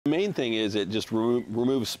The main thing is it just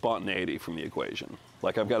removes spontaneity from the equation.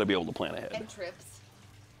 Like, I've got to be able to plan ahead. And trips.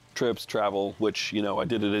 Trips, travel, which, you know, I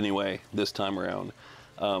did it anyway this time around,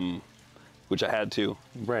 which I had to.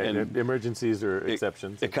 Right, and emergencies or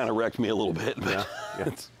exceptions. It kind of wrecked me a little bit, but yeah.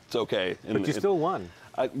 it's okay. But you still won.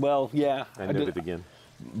 Well, yeah. I noted again.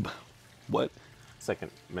 What? Second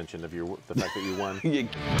mention of the fact that you won.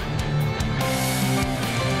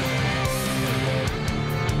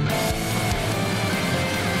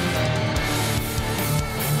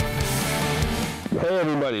 Hey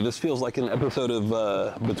everybody, this feels like an episode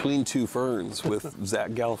of Between Two Ferns with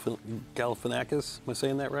Zach Galifianakis. Am I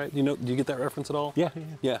saying that right? Do you get that reference at all? Yeah.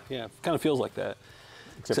 Kind of feels like that.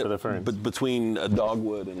 Except for the ferns. But between a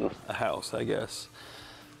dogwood and a house, I guess.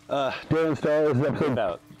 Darren Starr is episode...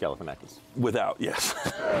 Without Galifianakis. Without, yes.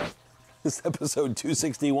 This is episode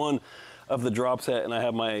 261 of The Drop Set, and I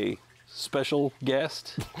have my special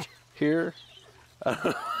guest here.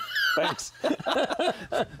 Thanks.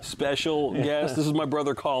 Special guest. This is my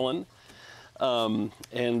brother Colin, and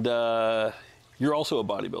you're also a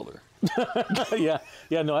bodybuilder.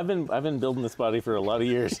 Yeah. No, I've been building this body for a lot of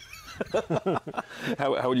years.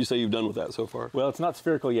 How would you say you've done with that so far? Well, it's not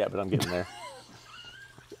spherical yet, but I'm getting there.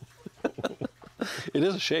 It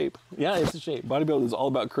is a shape. Yeah, it's a shape. Bodybuilding is all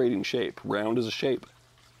about creating shape. Round is a shape.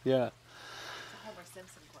 Yeah. Homer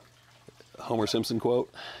Simpson quote. Homer Simpson quote.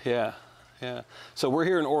 Yeah. So we're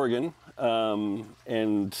here in Oregon,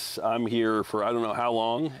 and I'm here for I don't know how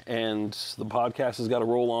long, and the podcast has got to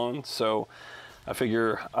roll on. So I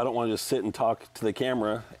figure I don't want to just sit and talk to the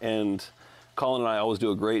camera. And Colin and I always do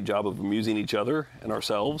a great job of amusing each other and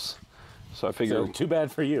ourselves. So I figure... So too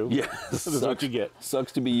bad for you. Yeah. This is what you get.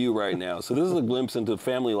 Sucks to be you right now. So this is a glimpse into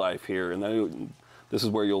family life here. And then this is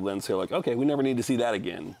where you'll then say, like, okay, we never need to see that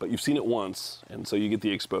again. But you've seen it once, and so you get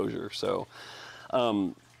the exposure. So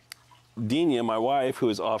Dina, my wife, who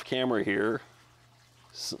is off camera here,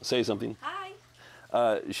 say something.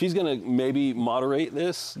 Hi. She's going to maybe moderate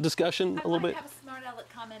this discussion a little bit. I might have a smart aleck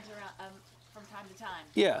comment around, from time to time.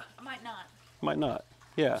 Yeah. I might not. Might not.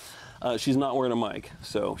 Yeah. She's not wearing a mic,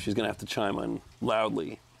 so she's going to have to chime in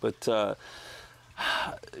loudly. But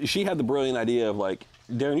she had the brilliant idea of, like,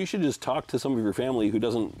 Darren, you should just talk to some of your family who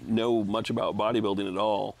doesn't know much about bodybuilding at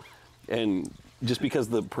all. And just because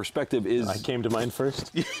the perspective is... I came to mind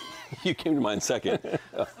first. You came to mind second.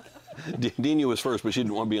 Dina was first, but she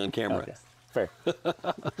didn't want to be on camera. Okay. Fair. No,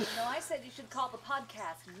 I said you should call the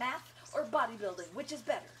podcast Math or Bodybuilding, which is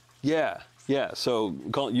better. Yeah. So,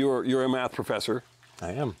 Colin, you're a math professor.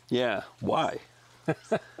 I am. Yeah. Why?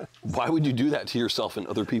 Why would you do that to yourself and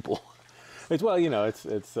other people? It's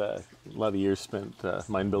it's a lot of years spent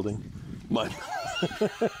mind building. You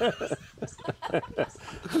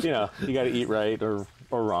got to eat right or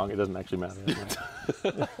wrong. It doesn't actually matter.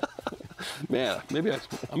 Man, maybe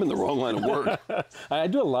I'm in the wrong line of work. I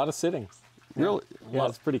do a lot of sitting. Really? Yeah,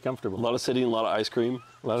 it's pretty comfortable. A lot of sitting, a lot of ice cream.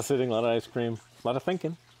 A lot of sitting, a lot of ice cream, a lot of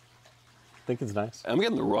thinking. Thinking's nice. I'm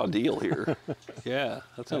getting the raw deal here. Yeah,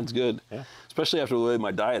 that sounds good. Yeah. Especially after the way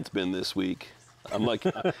my diet's been this week. I'm like,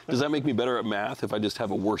 does that make me better at math if I just have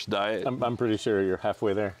a worse diet? I'm pretty sure you're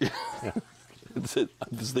halfway there. Yeah. It's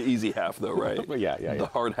the easy half, though, right? Yeah. The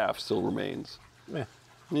hard half still remains.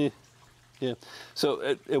 Yeah. Yeah. So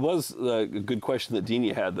it was a good question that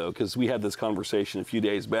Dina had, though, because we had this conversation a few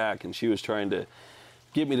days back, and she was trying to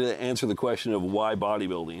get me to answer the question of why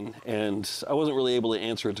bodybuilding, and I wasn't really able to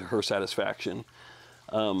answer it to her satisfaction.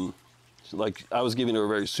 Like, I was giving her a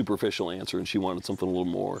very superficial answer, and she wanted something a little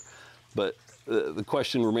more. But the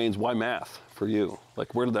question remains, why math for you?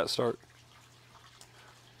 Like, where did that start?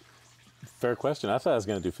 Fair question. I thought I was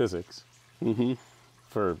going to do physics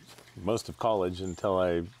for most of college until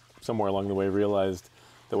I, somewhere along the way, realized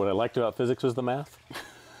that what I liked about physics was the math.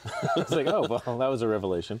 I was like, oh, well, that was a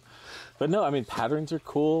revelation. But no, I mean, patterns are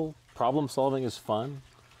cool. Problem solving is fun.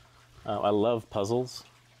 I love puzzles.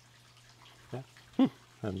 Yeah.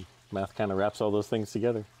 And math kind of wraps all those things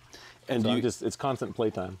together. And so it's constant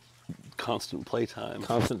playtime. Constant playtime.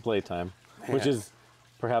 Constant playtime, which is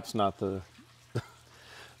perhaps not the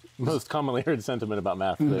most commonly heard sentiment about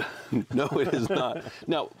math. But no, it is not.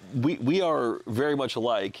 Now, we are very much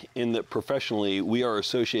alike in that professionally we are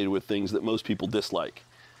associated with things that most people dislike.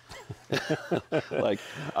 Like,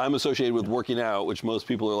 I'm associated with working out, which most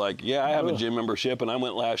people are like, yeah, I have a gym membership and I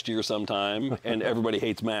went last year sometime, and everybody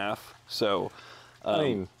hates math. So, I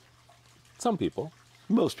mean, some people.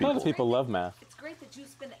 Most people. A lot of people love math. It's great that you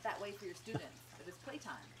spin it that way for your students. It is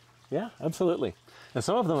playtime. Yeah, absolutely. And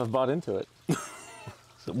some of them have bought into it.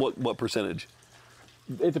 So what percentage?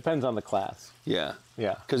 It depends on the class. Yeah.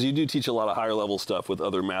 Yeah. Because you do teach a lot of higher level stuff with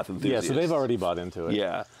other math enthusiasts. Yeah, so they've already bought into it.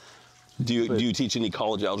 Yeah. Do you teach any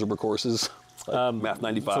college algebra courses? Like Math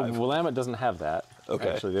 95? So Willamette doesn't have that. Okay.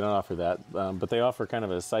 Actually, they don't offer that. But they offer kind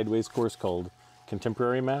of a sideways course called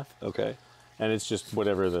Contemporary Math. Okay. And it's just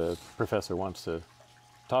whatever the professor wants to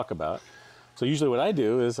talk about. So usually what I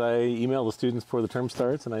do is I email the students before the term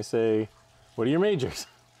starts and I say, what are your majors?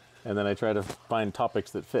 And then I try to find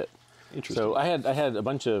topics that fit. Interesting. So I had a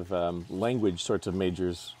bunch of language sorts of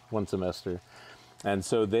majors one semester. And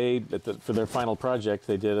so they, for their final project,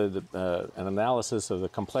 they did an analysis of the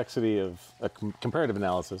complexity of, comparative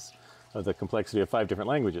analysis of the complexity of 5 different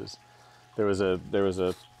languages. There was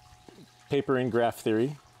a paper in graph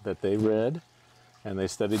theory that they read, and they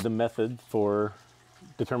studied the method for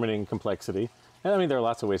determining complexity. And I mean, there are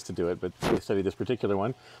lots of ways to do it, but they studied this particular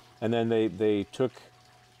one. And then they took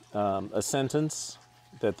a sentence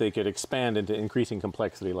that they could expand into increasing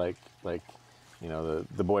complexity, like you know,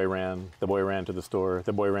 the boy ran to the store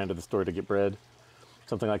to get bread,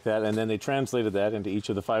 something like that. And then they translated that into each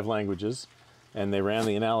of the 5 languages, and they ran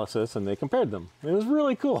the analysis and they compared them. It was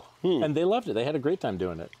really cool, and they loved it. They had a great time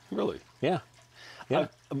doing it. Really? Yeah. Yeah.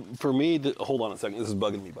 For me, hold on a second. This is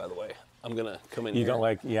bugging me, by the way. I'm gonna come in. You here. don't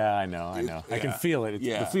like? Yeah, I know. Yeah. I can feel it.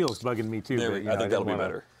 The feel's bugging me too. There but, we go. I think that'll be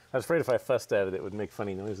better. I was afraid if I fussed at it, it would make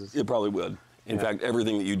funny noises. It probably would. In fact,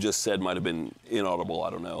 everything that you just said might have been inaudible.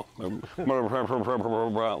 I don't know.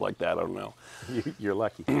 Like that. I don't know. You're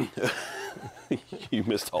lucky. You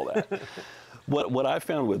missed all that. What I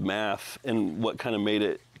found with math and what kind of made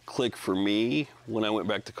it click for me when I went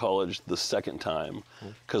back to college the second time,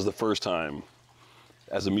 because the first time,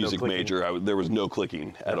 as a music major, there was no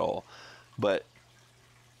clicking at all. But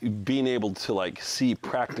being able to like see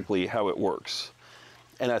practically how it works.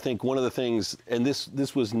 And I think one of the things, and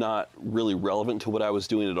this was not really relevant to what I was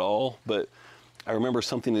doing at all, but I remember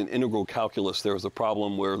something in integral calculus, there was a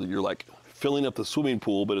problem where you're like filling up the swimming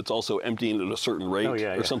pool, but it's also emptying at a certain rate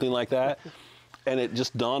or something like that. And it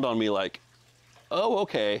just dawned on me like, oh,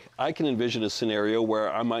 okay, I can envision a scenario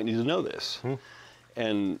where I might need to know this.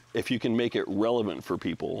 And if you can make it relevant for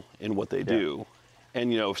people in what they do,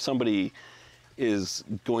 and you know, if somebody is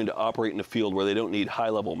going to operate in a field where they don't need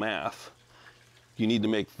high-level math, you need to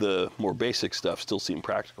make the more basic stuff still seem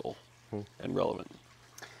practical and relevant.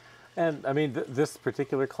 And I mean, this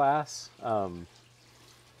particular class,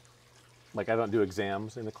 like I don't do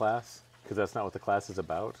exams in the class because that's not what the class is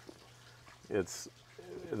about.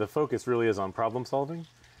 The focus really is on problem solving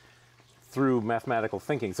through mathematical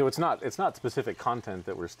thinking. So it's not specific content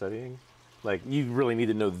that we're studying. Like you really need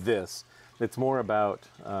to know this. It's more about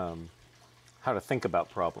how to think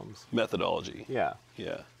about problems. Methodology. Yeah.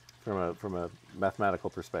 Yeah. From a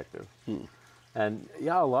mathematical perspective. And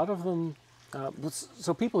yeah, a lot of them,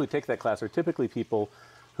 so people who take that class are typically people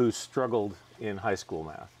who struggled in high school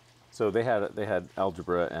math. So they had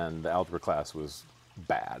algebra, and the algebra class was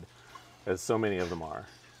bad, as so many of them are,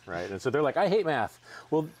 right? And so they're like, I hate math.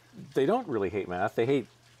 Well, they don't really hate math, they hate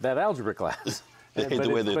that algebra class. They hate the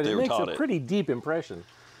way that they were taught it. But it makes a pretty deep impression.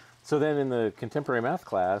 So then in the contemporary math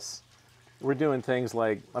class, we're doing things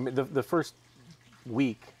like, I mean, the first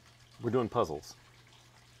week, we're doing puzzles,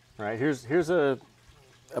 right? Here's a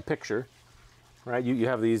picture, right? You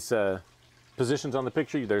have these positions on the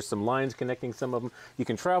picture. There's some lines connecting some of them. You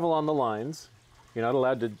can travel on the lines. You're not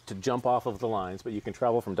allowed to jump off of the lines, but you can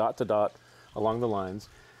travel from dot to dot along the lines.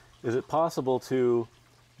 Is it possible to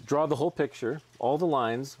draw the whole picture, all the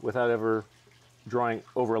lines, without ever drawing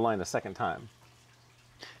over a line a second time?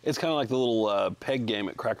 It's kind of like the little peg game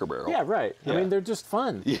at Cracker Barrel. Yeah, right. Yeah. I mean, they're just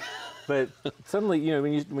fun. Yeah. But suddenly, you know,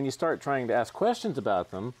 when you start trying to ask questions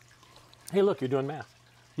about them, hey, look, you're doing math.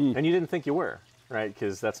 And you didn't think you were, right?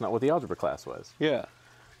 Because that's not what the algebra class was. Yeah.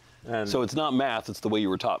 And so it's not math, it's the way you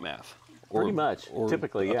were taught math. Pretty much,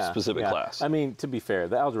 typically, a specific class. I mean, to be fair,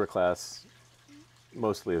 the algebra class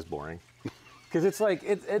mostly is boring. Because it's like,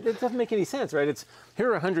 it doesn't make any sense, right? Here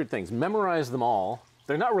are 100 things. Memorize them all.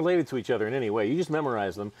 They're not related to each other in any way. You just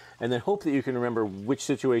memorize them, and then hope that you can remember which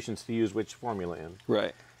situations to use which formula in.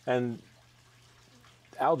 Right. And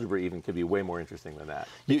algebra even could be way more interesting than that.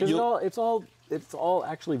 Because it's all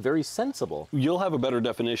actually very sensible. You'll have a better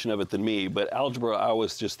definition of it than me, but algebra I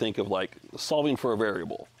always just think of like solving for a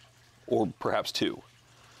variable, or perhaps 2.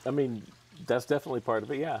 I mean, that's definitely part of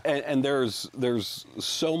it, yeah. And there's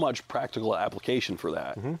so much practical application for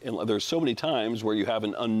that. And there's so many times where you have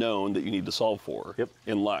an unknown that you need to solve for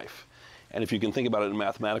in life. And if you can think about it in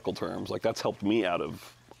mathematical terms, like that's helped me out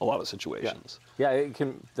of a lot of situations. Yeah,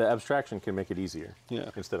 the abstraction can make it easier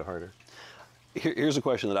instead of harder. here's a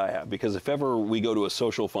question that I have, because if ever we go to a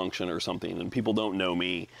social function or something and people don't know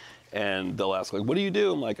me, and they'll ask, like, what do you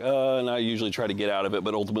do? I'm like, and I usually try to get out of it,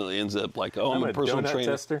 but ultimately it ends up like, oh, I'm a personal donut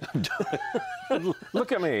trainer. Tester.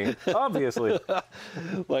 Look at me, obviously.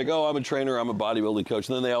 Like, oh, I'm a trainer, I'm a bodybuilding coach.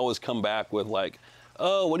 And then they always come back with like,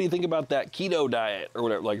 oh, what do you think about that keto diet or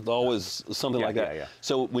whatever? Like, always something like that. Yeah.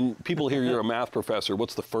 So when people hear you're a math professor,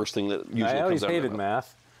 what's the first thing that usually I always comes out of hated their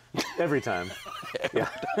math. mouth? Every time. Yeah.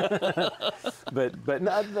 but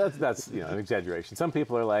no, that's an exaggeration. Some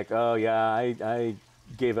people are like, oh yeah, I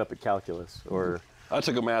gave up at calculus, or I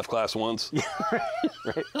took a math class once.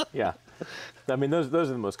 right? Yeah. I mean, those are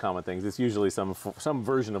the most common things. It's usually some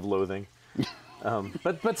version of loathing.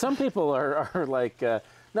 But some people are like, no,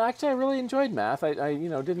 actually, I really enjoyed math. I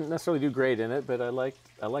didn't necessarily do great in it, but I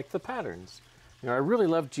liked the patterns. I really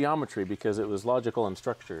loved geometry because it was logical and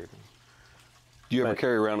structured. Do you ever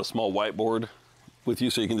carry around a small whiteboard with you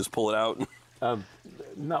so you can just pull it out?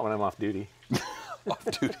 Not when I'm off duty. Off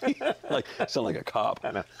duty? Like, sound like a cop.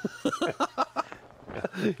 I know.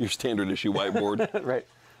 Your standard issue whiteboard.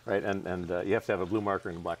 Right. And you have to have a blue marker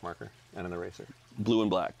and a black marker and an eraser. Blue and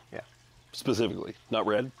black. Yeah. Specifically, not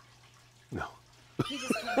red? No. He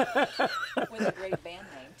just came up with a great band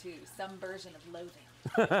name, too. Some version of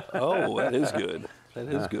Loathing. Oh, that is good. That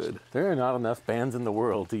is good. There are not enough bands in the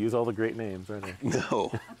world to use all the great names, are there?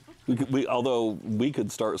 No. Although we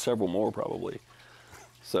could start several more probably.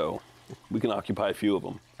 So we can occupy a few of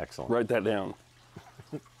them. Excellent. Write that down.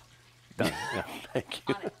 Done. Yeah. Thank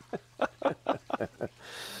you. On it.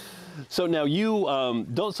 So now you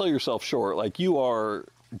don't sell yourself short. Like, you are,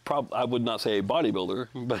 I would not say a bodybuilder,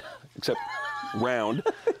 but except round.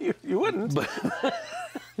 You wouldn't. But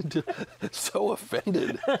so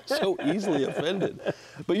offended, so easily offended.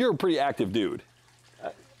 But you're a pretty active dude.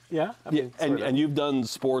 Yeah. I mean, and you've done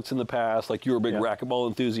sports in the past. Like, you were a big racquetball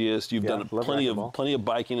enthusiast. You've done love plenty racquetball. of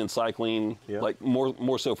biking and cycling. Yep. Like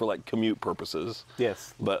more so for like commute purposes.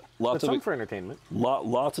 Yes. But But some for entertainment.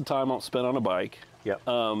 lots of time spent on a bike. Yep.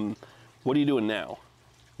 What are you doing now?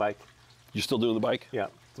 Bike. You're still doing the bike? Yeah.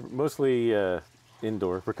 Mostly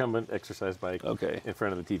indoor, recumbent exercise bike. Okay. In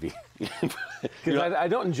front of the TV. Because I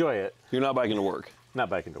don't enjoy it. You're not biking to work. Not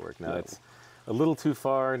biking to work. No, No. it's a little too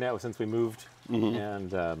far now since we moved,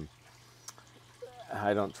 and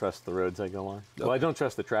I don't trust the roads I go on. Well, I don't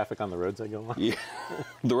trust the traffic on the roads I go on. Yeah.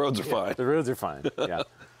 The roads are fine. The roads are fine. Yeah.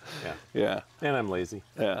 Yeah. And I'm lazy.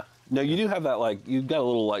 Yeah. Now, you do have that, like, you've got a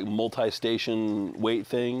little, like, multi-station weight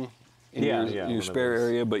thing in Yeah, your one of spare those.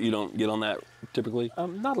 area, but you don't get on that typically?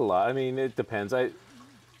 Not a lot. I mean, it depends.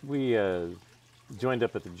 We joined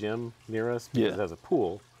up at the gym near us because Yeah. it has a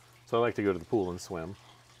pool, so I like to go to the pool and swim.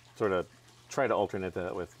 Sort of try to alternate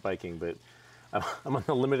that with biking, but I'm on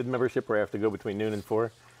a limited membership where I have to go between noon and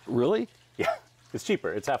 4. Really? Yeah, it's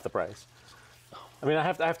cheaper. It's half the price. I mean, I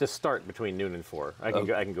have to start between noon and 4. I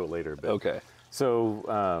can go later, but Okay.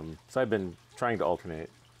 So I've been trying to alternate,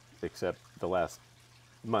 except the last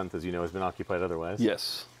month, as you know, has been occupied otherwise.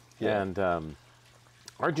 Yes. Yeah. And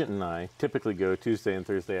Argent and I typically go Tuesday and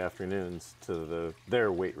Thursday afternoons to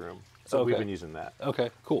their weight room. So we've Okay. been using that Okay,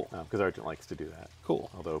 cool. because Argent likes to do that. Cool.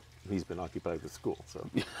 Although he's been occupied with school. So,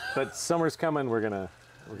 but summer's coming. We're gonna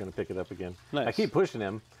pick it up again. Nice. I keep pushing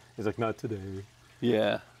him. He's like, not today.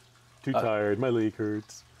 Yeah. Too tired. My leg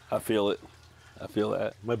hurts. I feel it. I feel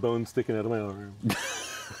that. My bone's sticking out of my arm.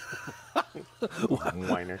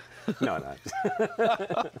 Whiner. No,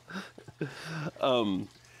 not.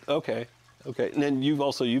 Okay. Okay. And then you've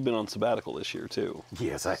been on sabbatical this year too.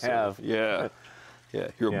 Yes, I have. Yeah. Yeah.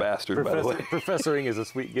 You're a bastard, by the way. Professoring is a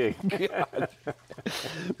sweet gig.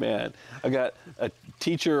 Man, I got a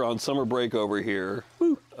teacher on summer break over here,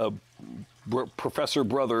 a professor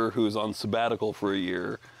brother who's on sabbatical for a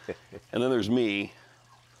year, and then there's me,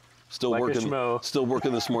 still Like a working. schmo. Still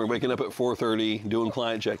working this morning, waking up at 4:30, doing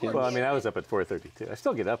client check-ins. Well, I mean, I was up at 4:30 too. I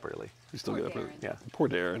still get up early. You still Poor get up. Darren. Yeah. Poor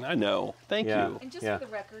Darren. I know. Thank Yeah. you. And just Yeah. for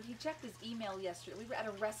the record, he checked his email yesterday. We were at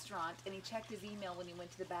a restaurant, and he checked his email when he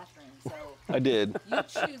went to the bathroom. So I did. you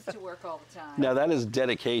choose to work all the time. Now that is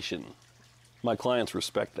dedication. My clients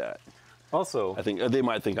respect that. Also, I think they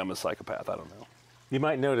might think I'm a psychopath. I don't know. you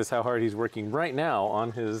might notice how hard he's working right now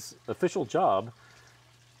on his official job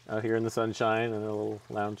out here in the sunshine in a little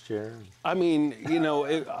lounge chair. I mean,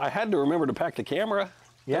 I had to remember to pack the camera.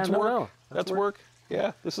 Yeah, That's no, work. no, That's work.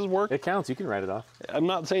 Yeah, this is work. It counts. You can write it off. I'm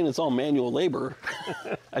not saying it's all manual labor.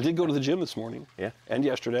 I did go to the gym this morning. Yeah. And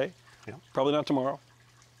yesterday. Yeah. Probably not tomorrow.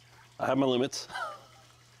 I have my limits.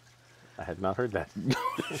 I had not heard that.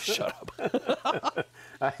 Shut up.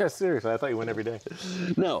 Seriously, I thought you went every day.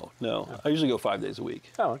 No. I usually go 5 days a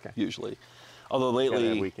week. Oh, okay. Usually. Although Gotta have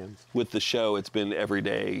lately, weekends. with the show, it's been every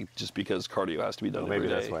day just because cardio has to be done Maybe every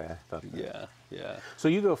day. that's why I thought that. Yeah, yeah. So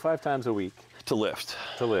you go 5 times a week To lift.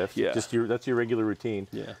 to lift. Yeah. That's your regular routine.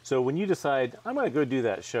 Yeah. So when you decide, I'm going to go do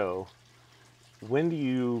that show, when do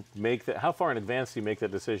you make that? How far in advance do you make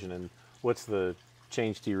that decision? And what's the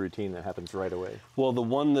change to your routine that happens right away? Well, the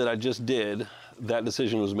one that I just did, that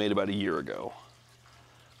decision was made about a year ago.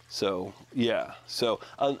 So yeah. So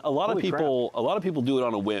a lot Holy of people do it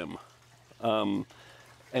on a whim. And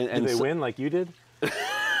Do they win like you did?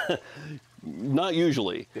 Not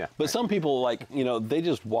usually. Yeah. But some people, like, you know, they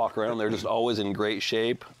just walk around. They're just always in great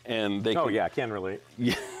shape, and they. Oh yeah, I can relate.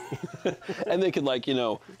 And they could, like, you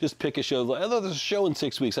know, just pick a show. Like, oh, there's a show in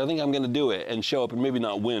 6 weeks. I think I'm going to do it, and show up and maybe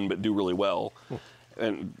not win, but do really well.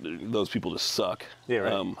 And those people just suck. Yeah,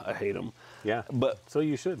 right. I hate them. Yeah. But so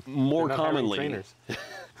you should. more They're not hiring commonly, trainers.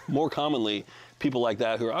 more commonly, people like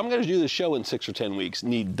that who are, I'm going to do this show in 6 or 10 weeks,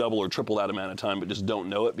 need double or triple that amount of time, but just don't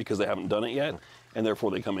know it because they haven't done it yet. And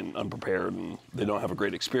therefore they come in unprepared and they don't have a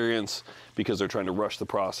great experience because they're trying to rush the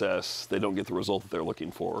process. They don't get the result that they're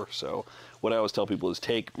looking for. So what I always tell people is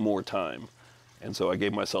take more time. And so I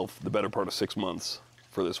gave myself the better part of 6 months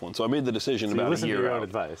for this one. So I made the decision So you about a listen year to your out. own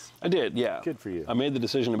advice. I did, yeah. Good for you. I made the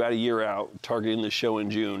decision about a year out, targeting the show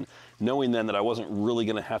in June, knowing then that I wasn't really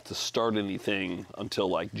going to have to start anything until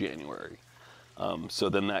like January. So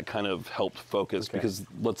then that kind of helped focus because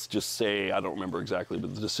let's just say, I don't remember exactly,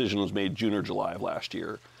 but the decision was made June or July of last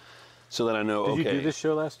year. So then I know, Did okay. you do this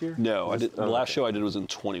show last year? No, I did. The last okay. show I did was in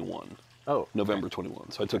 21. Oh. November 21.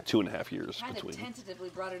 So I took 2.5 years Kind of between. tentatively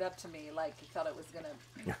brought it up to me like he thought it was going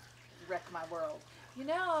to wreck my world. You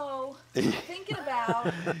know, thinking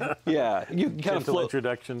about. Yeah, you kind of Gentle float.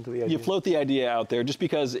 introduction to the idea. You float the idea out there just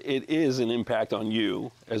because it is an impact on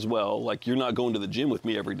you as well. Like, you're not going to the gym with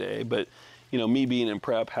me every day, but, you know, me being in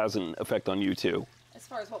prep has an effect on you too. As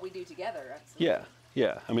far as what we do together, absolutely. Yeah,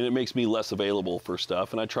 yeah. I mean, it makes me less available for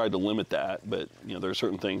stuff, and I tried to limit that, but, you know, there are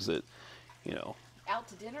certain things that, you know. Out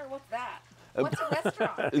to dinner? What's that? What's a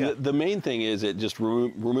restaurant? The main thing is it just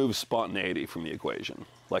removes spontaneity from the equation.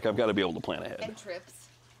 Like, I've got to be able to plan ahead. And trips.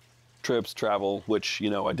 Trips, travel, which, you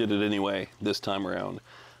know, I did it anyway this time around,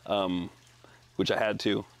 which I had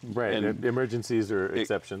to. Right, And emergencies are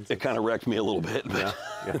exceptions. It kind of wrecked me a little bit, but Yeah,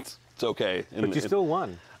 yeah. it's okay. But you still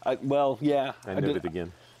won. Well, yeah. I did. noted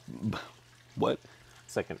again. What?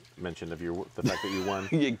 Second mention of the fact that you won.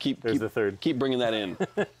 Yeah, There's the third. Keep bringing that in.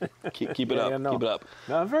 keep it up. Yeah, no. Keep it up.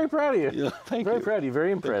 No, I'm very proud of you. Yeah, thank very you. proud of you.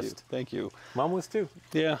 Very impressed. Thank you. Mom was too.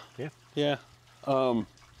 Yeah. Yeah. Yeah.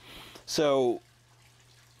 So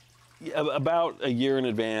about a year in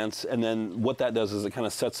advance, and then what that does is it kind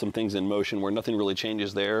of sets some things in motion where nothing really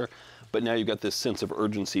changes there, but now you've got this sense of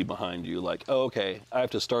urgency behind you, like, oh, okay, I have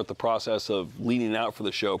to start the process of leaning out for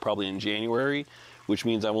the show probably in January, which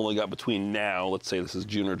means I've only got between now, let's say this is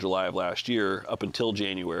June or July of last year, up until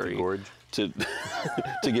January. Gorge. To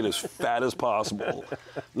get as fat as possible,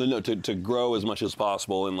 no, to grow as much as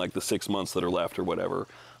possible in like the 6 months that are left or whatever,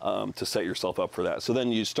 to set yourself up for that. So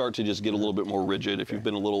then you start to just get a little bit more rigid. If you've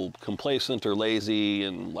been a little complacent or lazy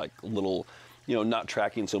and like a little, you know, not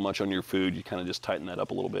tracking so much on your food, you kind of just tighten that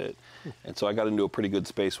up a little bit. And so I got into a pretty good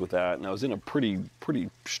space with that, and I was in a pretty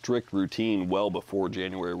strict routine well before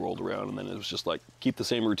January rolled around, and then it was just like keep the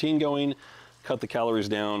same routine going, cut the calories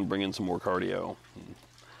down, bring in some more cardio.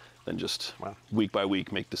 Then just week by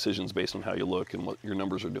week make decisions based on how you look and what your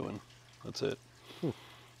numbers are doing. That's it.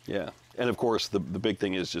 Yeah. And of course, the big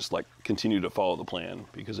thing is just like continue to follow the plan,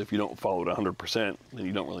 because if you don't follow it 100%, then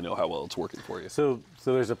you don't really know how well it's working for you. So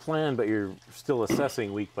there's a plan, but you're still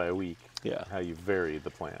assessing week by week. Yeah. How you vary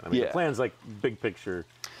the plan. I mean, the plan's like big picture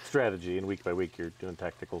strategy, and week by week you're doing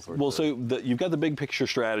tactical sorts. Well, so you've got the big picture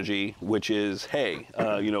strategy, which is, hey,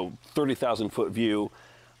 30,000 foot view.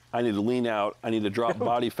 I need to lean out. I need to drop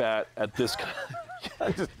body fat at this.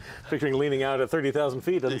 I'm just picturing leaning out at 30,000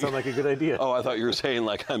 feet. Doesn't sound like a good idea. Oh, I thought you were saying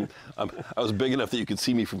like I was big enough that you could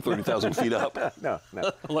see me from 30,000 feet up. No.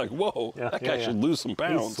 I'm like, whoa, that guy should lose some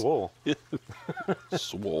pounds. He's swole.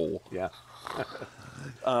 Swole. Yeah.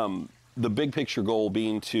 The big picture goal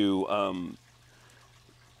being to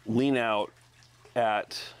lean out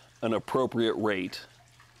at an appropriate rate,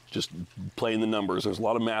 just playing the numbers. There's a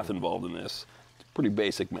lot of math involved in this. Pretty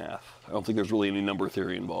basic math. I don't think there's really any number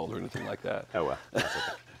theory involved or anything like that. Oh, well. That's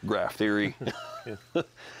okay. Graph theory.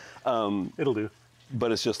 It'll do.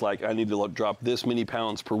 But it's just like I need to drop this many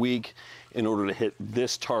pounds per week in order to hit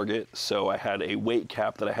this target. So I had a weight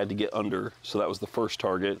cap that I had to get under. So that was the first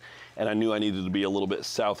target. And I knew I needed to be a little bit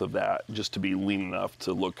south of that just to be lean enough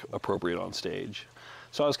to look appropriate on stage.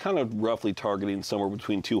 So I was kind of roughly targeting somewhere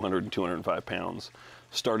between 200 and 205 pounds,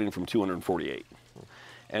 starting from 248.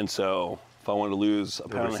 And so If I wanted to lose a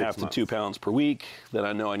pound and a half to 2 pounds per week, then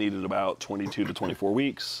I know I needed about 22 to 24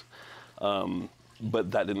 weeks.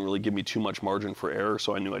 But that didn't really give me too much margin for error,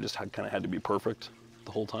 so I knew I just kind of had to be perfect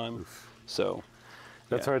the whole time. Oof. So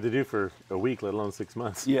that's hard to do for a week, let alone 6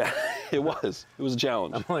 months. Yeah, it was. It was a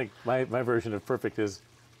challenge. I'm like, my version of perfect is,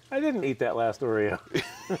 I didn't eat that last Oreo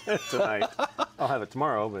tonight. I'll have it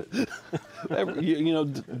tomorrow, but you know,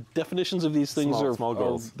 definitions of these things are small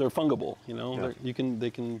goals. They're fungible. You know,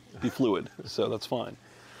 they can be fluid, so that's fine.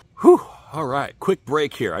 Whew. All right, quick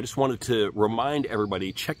break here. I just wanted to remind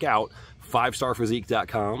everybody, check out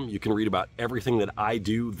 5starphysique.com. You can read about everything that I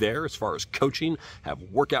do there as far as coaching, have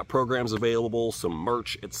workout programs available, some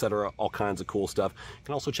merch, etc., all kinds of cool stuff. You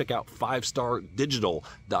can also check out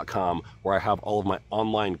 5stardigital.com, where I have all of my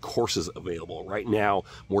online courses available. Right now,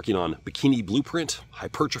 I'm working on Bikini Blueprint,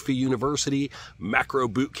 Hypertrophy University, Macro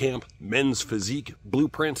Bootcamp, Men's Physique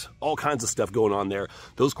Blueprint, all kinds of stuff going on there.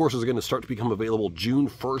 Those courses are going to start to become available June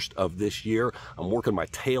 1st of this year. I'm working my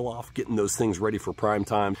tail off, getting those things ready for prime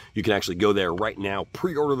time. You can actually go there right now,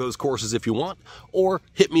 pre-order those courses if you want, or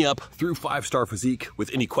hit me up through 5 Star Physique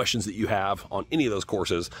with any questions that you have on any of those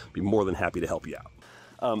courses. Be more than happy to help you out.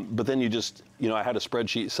 But then I had a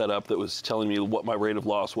spreadsheet set up that was telling me what my rate of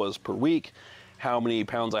loss was per week, how many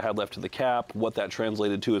pounds I had left to the cap, what that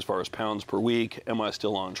translated to as far as pounds per week, am I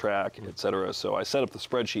still on track, etc. So I set up the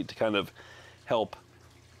spreadsheet to kind of help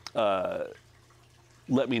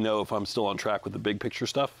let me know if I'm still on track with the big picture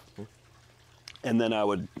stuff. And then I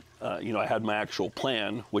would, I had my actual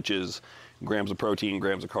plan, which is grams of protein,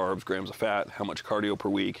 grams of carbs, grams of fat, how much cardio per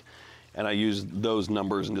week. And I used those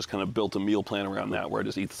numbers and just kind of built a meal plan around that, where I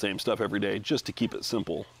just eat the same stuff every day just to keep it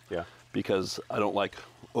simple. Yeah. Because I don't like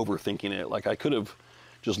overthinking it. Like, I could have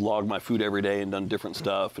just logged my food every day and done different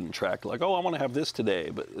stuff and tracked, like, oh, I want to have this today,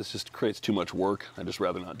 but it just creates too much work. I'd just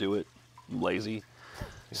rather not do it. I'm lazy.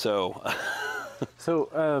 So.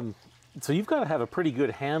 So you've got to have a pretty good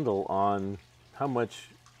handle on how much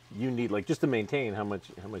you need, like, just to maintain how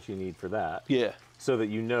much you need for that. Yeah. So that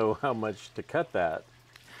you know how much to cut that.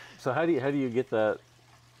 So how do you get that?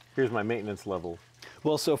 Here's my maintenance level.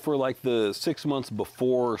 Well, so for like the 6 months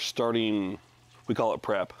before starting, we call it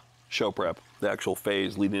prep, show prep, the actual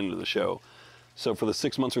phase leading into the show. So for the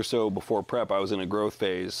 6 months or so before prep, I was in a growth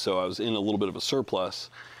phase. So I was in a little bit of a surplus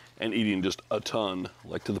and eating just a ton,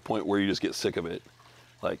 like to the point where you just get sick of it.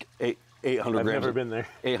 Like 800 I've grams. never been there.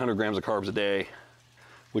 800 grams of carbs a day,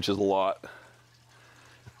 which is a lot.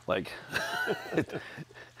 Like,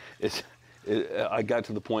 I got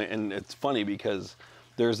to the point, and it's funny because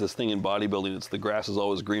there's this thing in bodybuilding, it's the grass is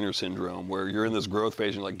always greener syndrome, where you're in this growth phase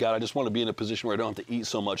and you're like, God, I just want to be in a position where I don't have to eat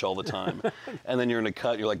so much all the time. And then you're in a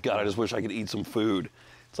cut, you're like, God, I just wish I could eat some food.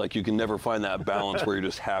 It's like you can never find that balance where you're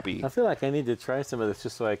just happy. I feel like I need to try some of this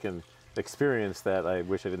just so I can experience that I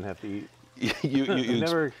wish I didn't have to eat. You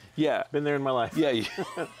never been there in my life. Yeah,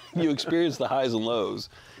 you experience the highs and lows.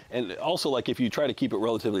 And also, like, if you try to keep it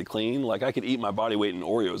relatively clean, like, I could eat my body weight in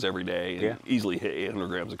Oreos every day and easily hit 800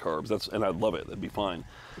 grams of carbs. And I'd love it. That'd be fine.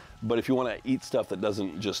 But if you want to eat stuff that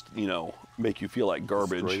doesn't just, make you feel like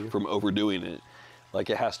garbage from overdoing it, like,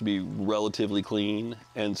 it has to be relatively clean.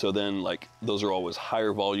 And so then, like, those are always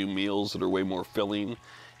higher volume meals that are way more filling.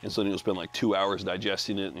 And so then you'll spend like 2 hours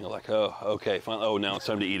digesting it, and you're like, oh, okay, fine. Oh, now it's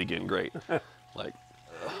time to eat again. Great. Like,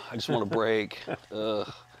 I just want a break.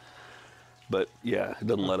 But yeah, it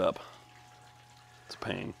doesn't let up. It's a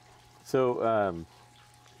pain. So,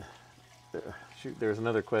 shoot, there's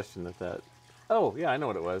another question that. Oh, yeah, I know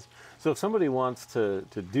what it was. So if somebody wants to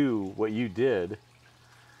do what you did,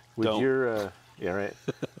 with your yeah, right.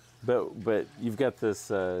 but you've got this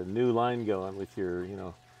new line going with your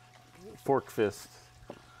fork fist.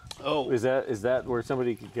 Oh, is that where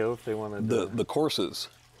somebody could go if they want to? The courses.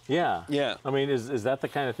 Yeah. Yeah. I mean, is that the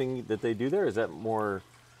kind of thing that they do there? Is that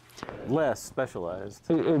less specialized?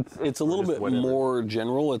 It's a little bit more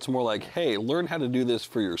general. It's more like, hey, learn how to do this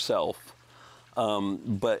for yourself.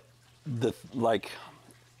 But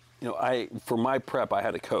for my prep, I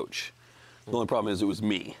had a coach. The only problem is it was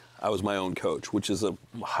me. I was my own coach, which is a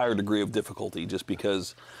higher degree of difficulty just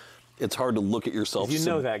because it's hard to look at yourself. You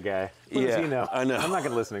know that guy. What does he know? I know. I'm not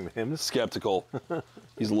going to listen to him. Skeptical.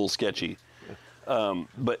 He's a little sketchy.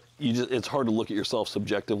 But it's hard to look at yourself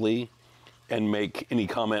subjectively and make any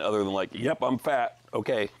comment other than like, yep, I'm fat.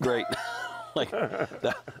 Okay, great. Like,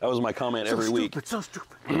 that was my comment every week. So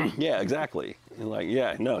stupid. Yeah, exactly. And like,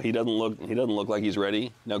 yeah, no, he doesn't look like he's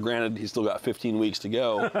ready. Now, granted, he's still got 15 weeks to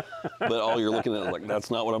go, but all you're looking at is like,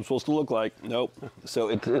 that's not what I'm supposed to look like. Nope. So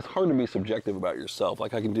it's hard to be subjective about yourself.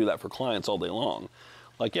 Like, I can do that for clients all day long.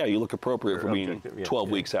 Like, yeah, you look appropriate for being 12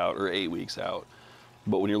 weeks out or 8 weeks out.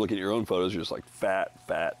 But when you're looking at your own photos, you're just like fat,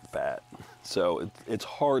 fat, fat. So it's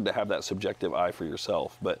hard to have that subjective eye for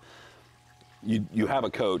yourself. But you have a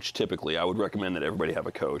coach, typically. I would recommend that everybody have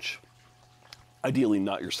a coach. Ideally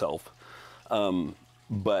not yourself.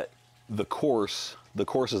 But the courses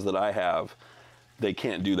that I have, they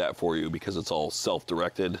can't do that for you because it's all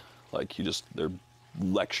self-directed. Like they're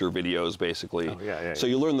lecture videos basically. Oh, yeah. So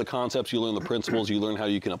you learn the concepts, you learn the principles, you learn how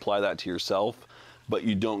you can apply that to yourself, but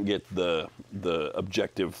you don't get the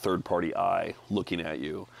objective third-party eye looking at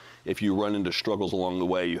you. If you run into struggles along the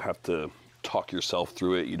way, you have to talk yourself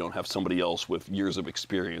through it. You don't have somebody else with years of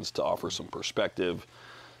experience to offer some perspective.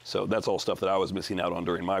 So that's all stuff that I was missing out on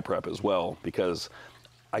during my prep as well, because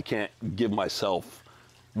I can't give myself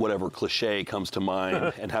whatever cliche comes to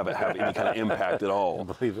mind and have it have any kind of impact at all.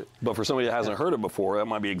 I believe it. But for somebody that hasn't heard it before, that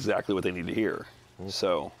might be exactly what they need to hear.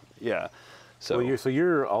 So, yeah. So,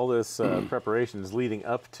 you're all this preparation is leading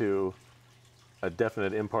up to a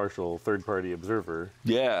definite impartial third-party observer.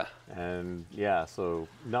 yeah. And so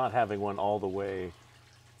not having one all the way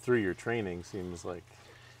through your training seems like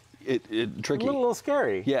It tricky. a little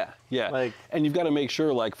scary. Yeah. Like- and you've got to make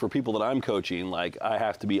sure, like, for people that I'm coaching, like, I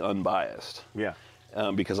have to be unbiased. Yeah.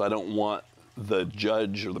 Because I don't want the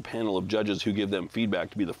judge or the panel of judges who give them feedback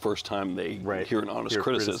to be the first time they hear an honest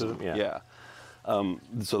criticism. Yeah.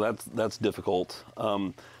 So that's difficult.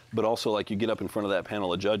 But also, like, you get up in front of that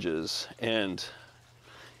panel of judges, and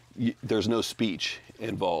there's no speech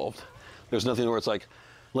involved. There's nothing where it's like,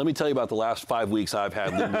 let me tell you about the last 5 weeks I've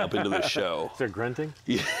had leading up into this show. Is there grunting?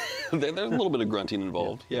 Yeah, there's a little bit of grunting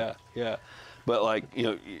involved. Yeah. But, like,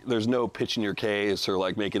 there's no pitching your case or,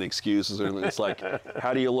 like, making excuses or anything. It's like,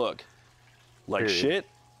 how do you look? Like Period. shit?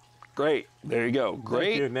 Great. There you go.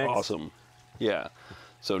 Great. you, next. Awesome. Yeah.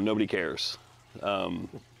 So nobody cares.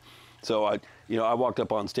 So I walked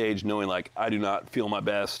up on stage knowing, like, I do not feel my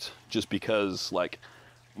best just because, like,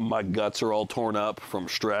 my guts are all torn up from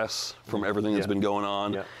stress, from everything that's been going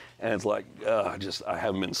on. Yeah. And it's like, I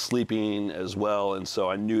haven't been sleeping as well. And so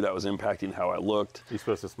I knew that was impacting how I looked. You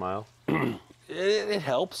supposed to smile? It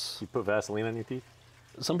helps. You put Vaseline on your teeth?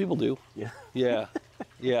 Some people do. Yeah.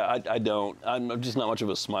 Yeah. I don't. I'm just not much of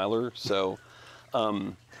a smiler. So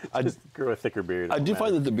I Just grow a thicker beard. I do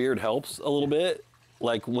find that the beard helps a little bit.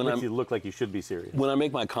 Like when Makes you look like you should be serious. when I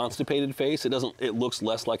make my constipated face, it looks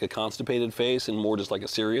less like a constipated face and more just like a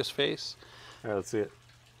serious face. All right, let's see it.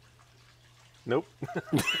 Nope.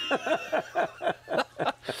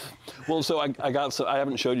 Well, so I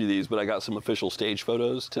haven't showed you these, but I got some official stage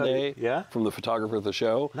photos today. Yeah? From the photographer of the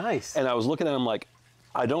show. Nice. And I was looking at them like,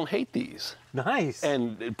 I don't hate these. Nice.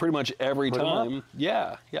 And pretty much every Put 'em up? time,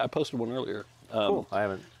 yeah, I posted one earlier. Cool. I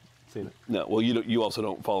haven't seen it. No, well, you also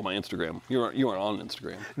don't follow my Instagram. You aren't on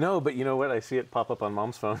Instagram. No, but you know what? I see it pop up on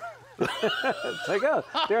Mom's phone. It's like, oh,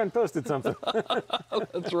 Darren posted something.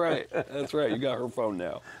 That's right. That's right. You got her phone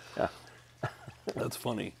now. Yeah. That's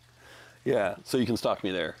funny. Yeah. So you can stalk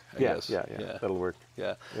me there, I guess. Yeah. That'll work.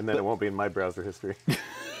 Yeah. And then it won't be in my browser history.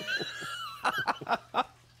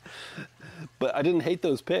 But I didn't hate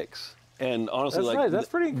those pics. And honestly, That's like, right. That's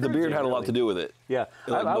pretty the beard had a lot encouraging, to do with it. Yeah.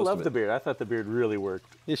 Like I most love of the it. beard. I thought the beard really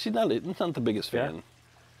worked. Yeah, she's not the biggest Yeah. fan.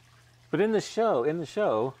 But in the show,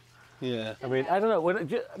 Yeah. I mean, I don't know.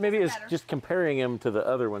 Maybe it's matter. just comparing him to the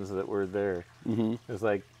other ones that were there. Mm-hmm. It's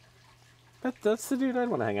like, that's the dude I'd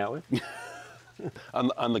want to hang out with.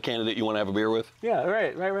 I'm the candidate you want to have a beer with? Yeah,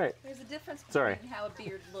 right. There's a difference between Sorry. how a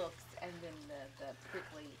beard looks and then the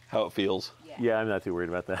prickly. How it feels. Yeah, I'm not too worried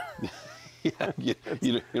about that. Yeah.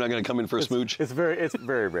 You're not going to come in for a smooch? It's very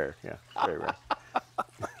rare. Yeah, very rare.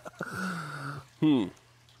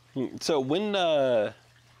 So when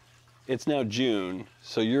it's now June,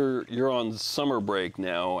 so you're on summer break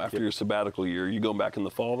now after your sabbatical year. You going back in the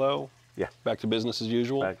fall though? Yeah. Back to business as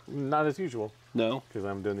usual? Not as usual, No? because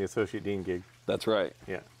I'm doing the associate dean gig. That's right.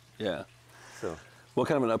 Yeah. Yeah. So What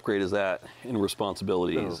kind of an upgrade is that in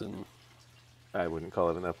responsibilities? Oh. And I wouldn't call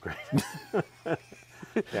it an upgrade.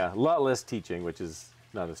 Yeah, a lot less teaching, which is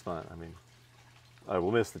not as fun. I mean, I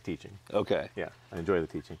will miss the teaching. okay. Yeah, I enjoy the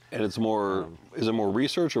teaching. And it's more, is it more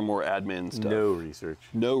research or more admin stuff? No research.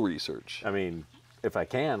 No reseach. I mean, if I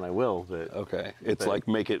can, I will. But Okay. It's but like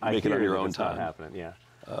make it I on hear your that own it's not time. happening. Yeah.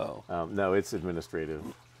 Oh. No, it's administrative.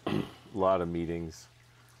 A lot of meetings.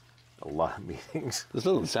 A lot of meetings. This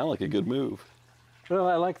doesn't sound like a good move. Well,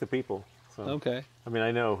 I like the people. So. Okay. I mean,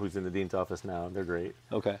 I know who's in the dean's office now. They're great.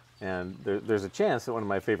 Okay. And there's a chance that one of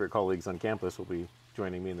my favorite colleagues on campus will be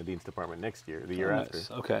joining me in the dean's department next year, the year Oh, after. nice.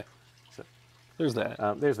 Okay. So, There's that.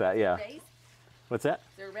 there's that, yeah. Raise? What's that?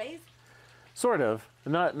 Is there a raise? Sort of.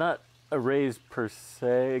 Not a raise per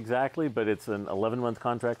se exactly, but it's an 11-month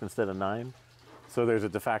contract instead of 9. So there's a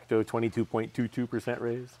de facto 22.22%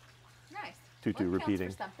 raise. Nice. 2-2 Well, repeating.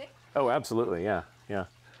 counts for something. Oh, absolutely, yeah.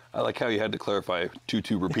 I like how you had to clarify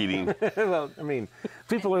 2-2 repeating. Well, I mean,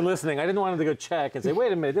 people are listening. I didn't want them to go check and say,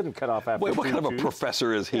 wait a minute, it didn't cut off after Wait, what kind of a 2-2s.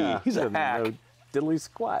 professor is he? Yeah, He's a doesn't hack. know diddly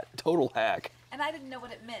squat. Total hack. And I didn't know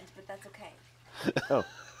what it meant, but that's okay. Oh,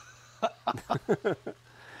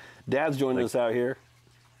 Dad's joining us out here.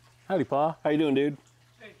 howdy, Pa. How you doing, dude?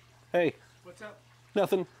 Hey, Hey, what's up?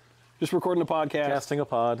 nothing. Just recording a podcast. Casting a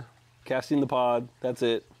pod. Casting the pod. That's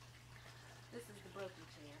it. This is the broken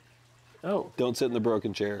chair. Oh, Don't sit in the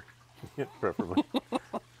broken chair. yeah, preferably.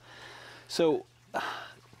 So,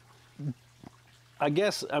 I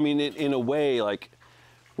guess, I mean, in a way, like,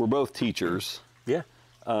 we're both teachers. Yeah.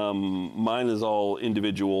 Mine is all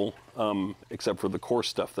individual, except for the course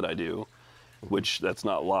stuff that I do, which that's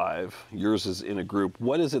not live. Yours is in a group.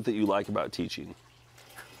 What is it that you like about teaching?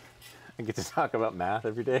 I get to talk about math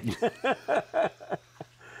every day.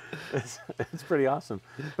 it's pretty awesome.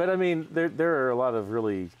 But I mean, there are a lot of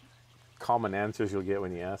really common answers you'll get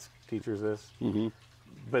when you ask teachers this. Mm-hmm.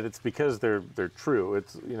 But it's because they're true.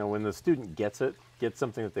 It's, you know, when the student gets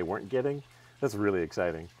something that they weren't getting, that's really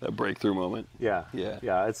exciting. That breakthrough moment. Yeah. Yeah.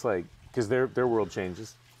 Yeah. It's like, because their world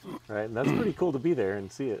changes, right? And that's pretty cool to be there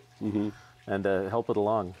and see it, and help it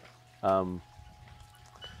along.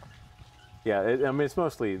 Yeah. I mean, it's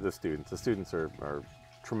mostly the students. The students are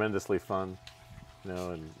tremendously fun, you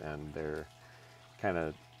know, and they're kind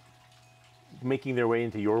of making their way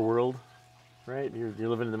into your world, right? You're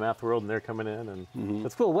living in the math world, and they're coming in, and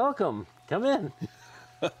that's cool. Welcome. Come in.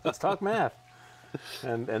 Let's talk math.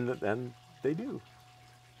 And they do.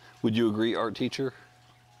 Would you agree, art teacher?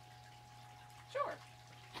 Sure.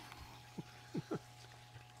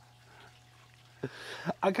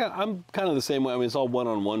 I'm kind of the same way. I mean, it's all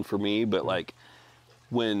one-on-one for me, but like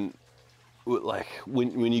when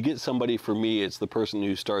you get somebody, for me, it's the person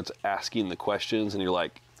who starts asking the questions, and you're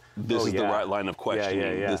like, this is the right line of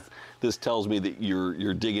questioning. Yeah. This tells me that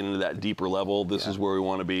you're digging into that deeper level. This is where we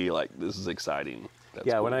want to be. Like, this is exciting. That's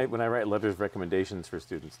Yeah, cool. when I write letters of recommendations for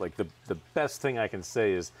students, like the best thing I can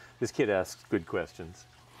say is this kid asks good questions.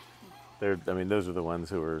 Those are the ones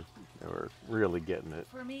who are really getting it.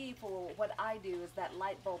 For me, for what I do, is that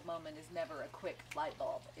light bulb moment is never a quick light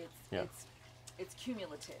bulb. It's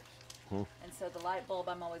cumulative. And so the light bulb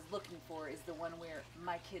I'm always looking for is the one where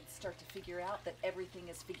my kids start to figure out that everything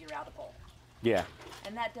is figure-outable. Yeah.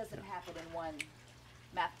 And that doesn't happen in one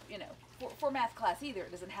math, for math class either.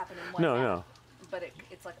 It doesn't happen in one No, math. no. But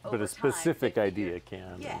it's like over But a time, specific they figure- idea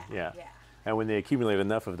can. Yeah. And when they accumulate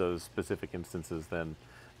enough of those specific instances, then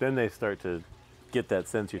they start to get that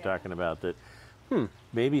sense you're talking about that,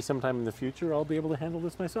 maybe sometime in the future I'll be able to handle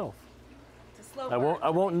this myself. It's a slow I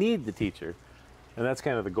burn. won't need the teacher. And that's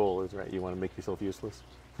kind of the goal, is right? You want to make yourself useless.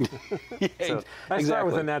 So I start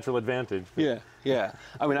with a natural advantage. Yeah.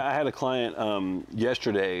 I mean, I had a client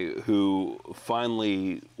yesterday who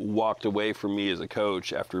finally walked away from me as a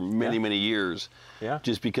coach after many years. Yeah.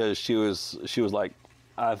 Just because she was like,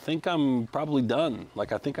 I think I'm probably done.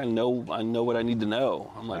 Like, I think I know what I need to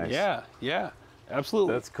know. I'm like, Nice. yeah,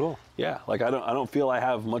 absolutely. That's cool. Yeah, like I don't feel I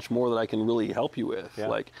have much more that I can really help you with. Yeah.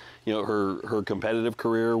 Like, her competitive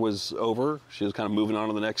career was over. She was kind of moving on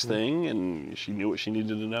to the next thing, and she knew what she needed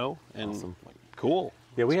to know. And Awesome. like, cool.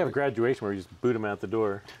 Yeah, we have a graduation where we just boot them out the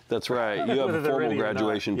door. That's right. You have Whether a they're formal ready or not.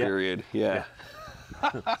 graduation Yeah. period. Yeah.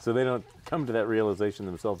 So they don't come to that realization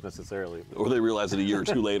themselves necessarily. Or they realize it a year or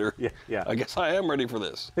two later. Yeah. I guess I am ready for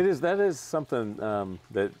this. That is something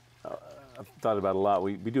that I've thought about a lot.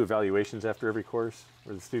 We do evaluations after every course,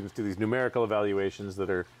 where the students do these numerical evaluations that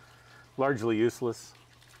are largely useless.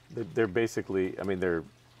 They're basically, they're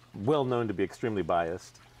well known to be extremely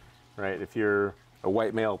biased, right? If you're a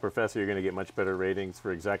white male professor, you're going to get much better ratings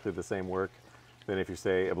for exactly the same work than if you're,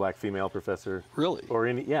 say, a black female professor. Really? Or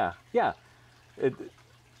yeah.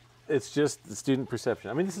 It's just the student perception.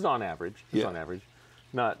 I mean, this is on average. It's on average,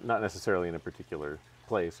 not necessarily in a particular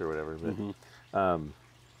place or whatever.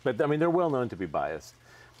 But but they're well known to be biased,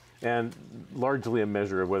 and largely a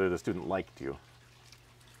measure of whether the student liked you,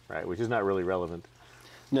 right? Which is not really relevant.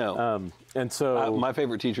 No. And so, My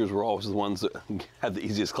favorite teachers were always the ones that had the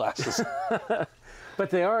easiest classes. but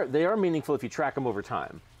they are meaningful if you track them over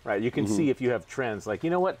time, right? You can see if you have trends. Like, you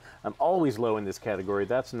know what? I'm always low in this category.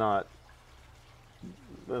 That's not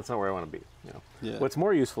where I want to be. Yeah. What's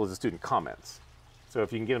more useful is the student comments. So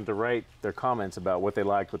if you can get them to write their comments about what they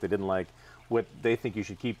liked, what they didn't like, what they think you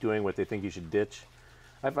should keep doing, what they think you should ditch.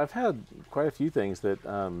 I've had quite a few things that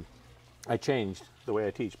I changed the way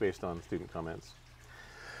I teach based on student comments.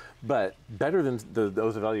 But better than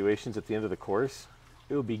those evaluations at the end of the course,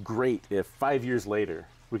 it would be great if 5 years later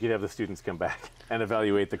we could have the students come back and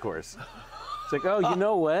evaluate the course. It's like, oh, you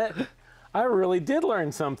know what? I really did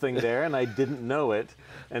learn something there, and I didn't know it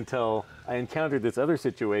until I encountered this other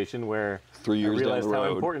situation where 3 years I realized down the how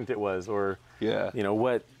road. important it was, or Yeah. you know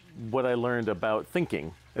what I learned about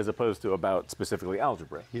thinking as opposed to about specifically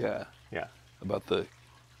algebra. Yeah. Yeah. About the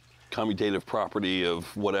commutative property of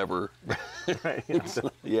whatever. Right.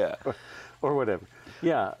 Yeah. Or whatever.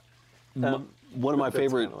 Yeah. One of my That's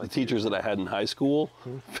favorite kinda like teachers that I had in high school,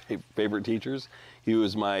 favorite teachers, he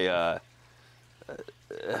was my, I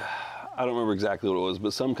don't remember exactly what it was,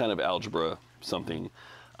 but some kind of algebra something.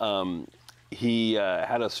 He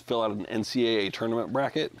had us fill out an NCAA tournament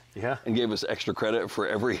bracket, Yeah. and gave us extra credit for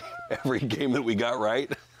every game that we got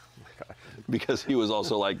right, because he was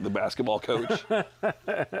also like the basketball coach,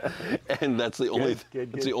 and that's the only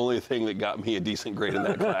good. that's the only thing that got me a decent grade in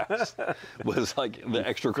that class, was like the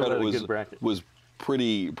extra Fill out credit a good bracket. was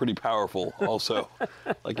pretty powerful. Also,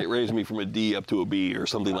 like it raised me from a D up to a B or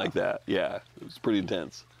something like that. Yeah, it was pretty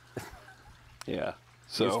intense. Yeah.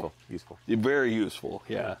 So Useful. very useful.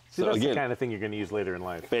 Yeah. See, So that's again, the kind of thing you're going to use later in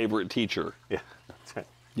life. favorite teacher. Yeah. That's right.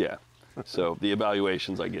 Yeah. So the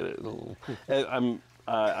evaluations, I get it. And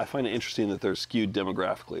I find it interesting that they're skewed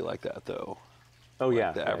demographically like that, though. Oh, Like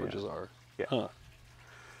yeah. the yeah, averages yeah. are. Yeah. Huh.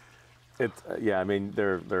 It's I mean,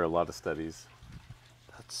 there are a lot of studies.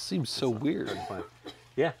 That seems so weird. Fine.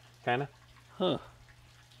 Yeah, kind of. Huh.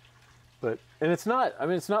 But it's not. I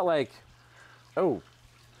mean, it's not like, oh,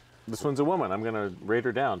 this one's a woman, I'm going to rate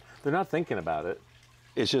her down. They're not thinking about it.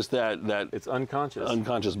 It's just that It's unconscious.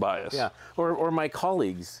 unconscious bias. Yeah. Or my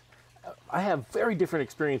colleagues. I have very different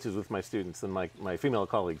experiences with my students than my female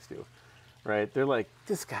colleagues do. Right? They're like,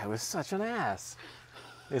 this guy was such an ass.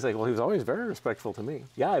 And he's like, well, he was always very respectful to me.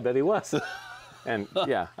 Yeah, I bet he was. And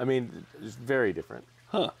yeah, I mean, it's very different.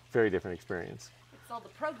 Huh. Very different experience. It's all the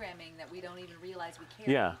programming that we don't even realize we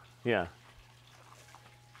carry. Yeah, yeah.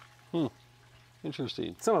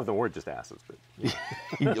 Interesting. Some of them were just asses, but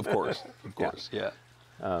Of course. Of course. Yeah.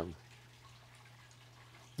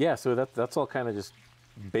 yeah, so that's all kind of just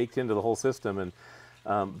baked into the whole system, and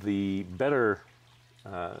the better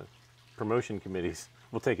promotion committees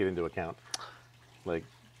will take it into account. Like,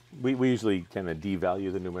 we usually kind of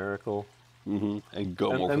devalue the numerical, And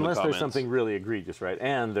go more for unless the there's comments. something really egregious, right?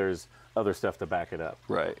 And there's other stuff to back it up.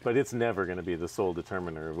 Right. But it's never going to be the sole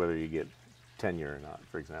determiner of whether you get tenure or not,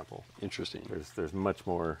 for example. Interesting. There's much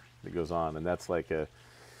more that goes on, and that's like if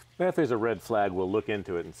there's a red flag, we'll look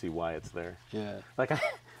into it and see why it's there. Yeah. Like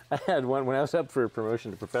I had one when I was up for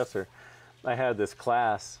promotion to professor. I had this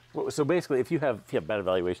class. So basically, if you have bad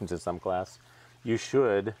evaluations in some class, you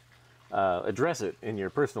should address it in your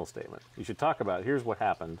personal statement. You should talk about, here's what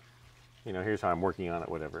happened. You know, here's how I'm working on it,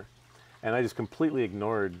 whatever. And I just completely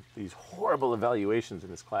ignored these horrible evaluations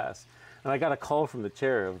in this class. And I got a call from the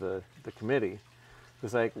chair of the committee. It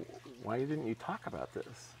was like, why didn't you talk about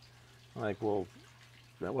this? I'm like, well,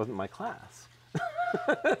 that wasn't my class.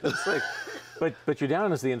 It's like, but you're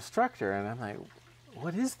down as the instructor. And I'm like,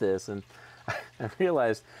 what is this? And I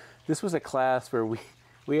realized this was a class where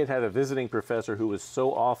we had a visiting professor who was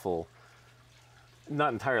so awful.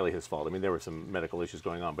 Not entirely his fault. I mean, there were some medical issues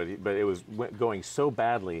going on, but it was going so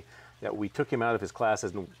badly that we took him out of his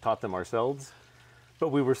classes and taught them ourselves. But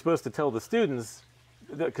we were supposed to tell the students,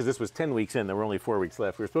 because this was 10 weeks in, there were only 4 weeks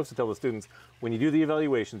left. We were supposed to tell the students, when you do the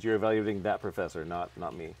evaluations, you're evaluating that professor, not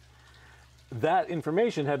me. That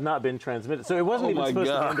information had not been transmitted. So it wasn't even supposed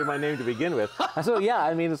to be under my name to begin with. So yeah,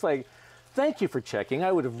 I mean, it's like, thank you for checking.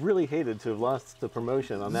 I would have really hated to have lost the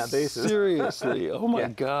promotion on that basis. Seriously. Oh my Yeah.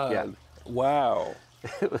 God. Yeah. Wow.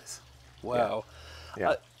 It was, Wow.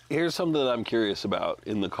 yeah. Here's something that I'm curious about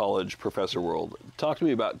in the college professor world. Talk to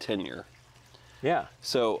me about tenure. Yeah.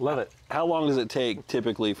 So, Love it. How long does it take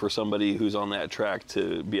typically for somebody who's on that track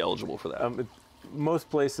to be eligible for that? Most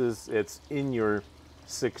places, it's in your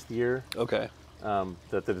 6th year Okay.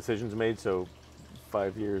 that the decision's made, so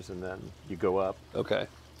 5 years, and then you go up. Okay.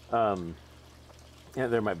 And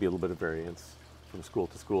there might be a little bit of variance from school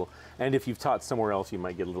to school. And if you've taught somewhere else, you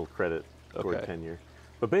might get a little credit toward Okay. tenure.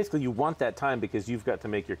 But basically, you want that time because you've got to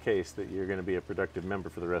make your case that you're going to be a productive member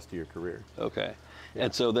for the rest of your career. Okay.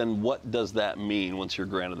 And so then what does that mean once you're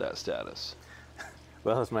granted that status?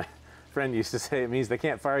 Well, as my friend used to say, it means they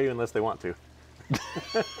can't fire you unless they want to.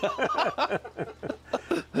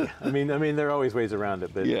 I mean, there are always ways around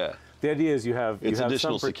it, but Yeah. the idea is you have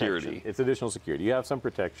additional some protection. security. It's additional security. You have some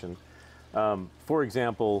protection. For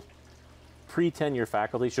example, pre-tenure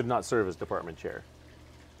faculty should not serve as department chair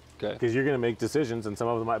Okay. because you're going to make decisions, and some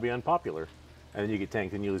of them might be unpopular, and then you get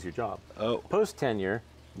tanked and you lose your job. Oh. Post-tenure,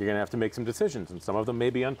 you're going to have to make some decisions, and some of them may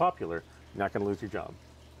be unpopular. You're not going to lose your job.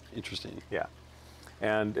 Interesting. Yeah.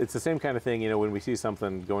 And it's the same kind of thing, when we see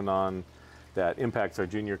something going on that impacts our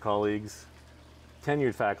junior colleagues,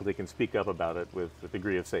 tenured faculty can speak up about it with a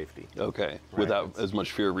degree of safety. Okay, right? without as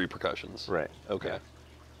much fear of repercussions. Right. Okay. Yeah.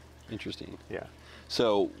 Interesting. Yeah.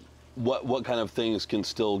 So, what kind of things can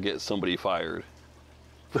still get somebody fired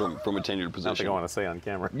from a tenured position? I don't think I want to say on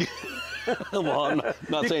camera. Well, I'm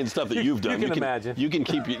not saying stuff that you've done. You can imagine. You can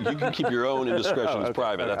keep your own indiscretions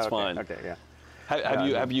private. That's fine. Okay. Yeah.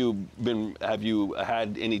 Have you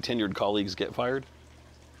had any tenured colleagues get fired?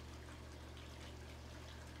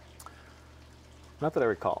 Not that I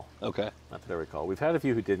recall. Okay. Not that I recall. We've had a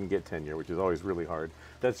few who didn't get tenure, which is always really hard.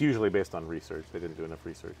 That's usually based on research. They didn't do enough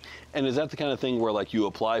research. And is that the kind of thing where like you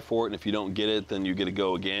apply for it, and if you don't get it, then you get to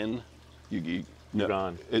go again? You're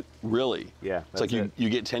gone. It really? Yeah. It's like you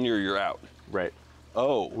get tenure, you're out. Right.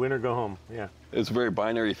 Oh. Win or go home. Yeah. It's a very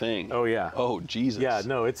binary thing. Oh yeah. Oh Jesus. Yeah.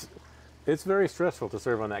 No, it's very stressful to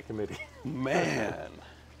serve on that committee. Man.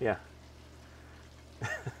 Yeah.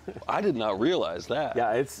 I did not realize that.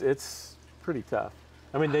 Yeah. It's pretty tough.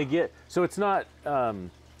 I mean, so it's not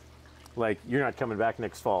like you're not coming back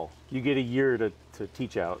next fall. You get a year to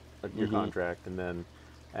teach out your contract and then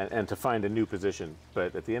and to find a new position.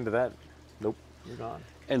 But at the end of that, nope, you're gone.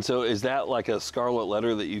 And so is that like a scarlet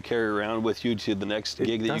letter that you carry around with you to the next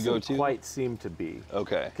gig that you go to? It doesn't quite seem to be.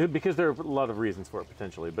 Okay. Because there are a lot of reasons for it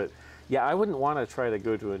potentially. But yeah, I wouldn't want to try to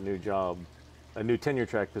go to a new job, a new tenure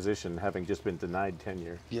track position, having just been denied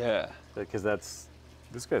tenure. Yeah. Because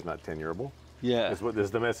this guy's not tenurable. Yeah.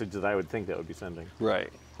 Is the message that I would think that would be sending.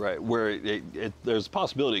 Right. Where there's a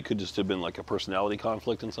possibility it could just have been like a personality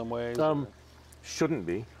conflict in some ways. Shouldn't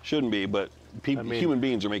be. Shouldn't be, but human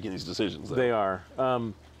beings are making these decisions. Though. They are.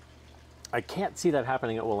 I can't see that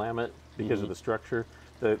happening at Willamette because of the structure.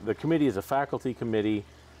 The committee is a faculty committee.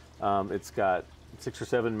 It's got 6 or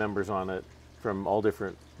 7 members on it from all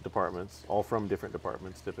different departments, all from different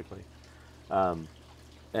departments typically.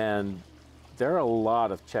 And there are a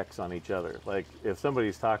lot of checks on each other. Like if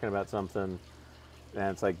somebody's talking about something and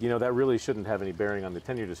it's like, that really shouldn't have any bearing on the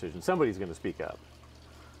tenure decision, somebody's going to speak up.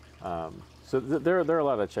 So there are a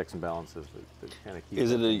lot of checks and balances that kind of keep.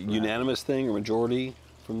 Is it a unanimous thing or majority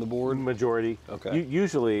from the board? Majority. Okay.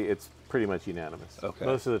 Usually it's pretty much unanimous. Okay.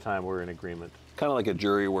 Most of the time we're in agreement. Kind of like a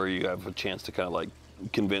jury where you have a chance to kind of like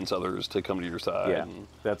convince others to come to your side.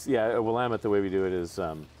 Yeah. At Willamette the way we do it is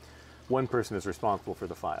one person is responsible for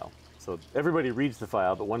the file. So everybody reads the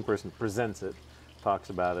file, but one person presents it, talks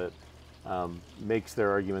about it, makes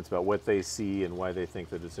their arguments about what they see and why they think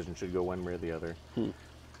the decision should go one way or the other.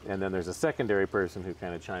 And then there's a secondary person who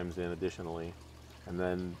kind of chimes in additionally. And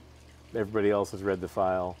then everybody else has read the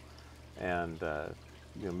file and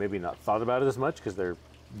maybe not thought about it as much because they're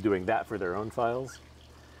doing that for their own files.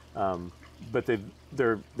 But they've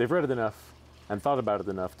read it enough and thought about it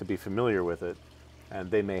enough to be familiar with it. And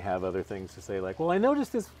they may have other things to say, like, well, I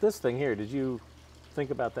noticed this thing here. Did you think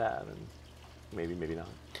about that? And maybe not.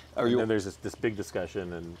 And then there's this big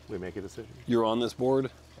discussion, and we make a decision. You're on this board?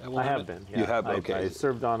 I have been. Yeah. You have? Okay. I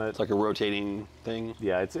served on it. It's like a rotating thing?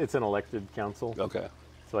 Yeah, it's an elected council. Okay.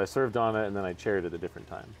 So I served on it, and then I chaired it a different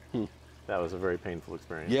time. That was a very painful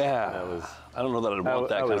experience. Yeah. I don't know that I'd want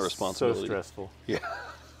that kind of responsibility. So stressful. Yeah.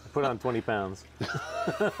 I put on 20 pounds.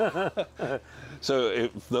 So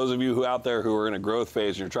if those of you out there who are in a growth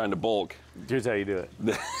phase and you're trying to bulk, here's how you do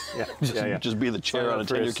it. just be the chair on a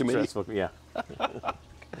tenure committee. Yeah.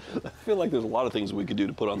 I feel like there's a lot of things we could do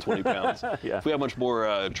to put on 20 pounds. Yeah. If we have much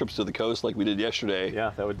more trips to the coast like we did yesterday,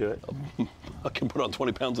 yeah, that would do it. I can put on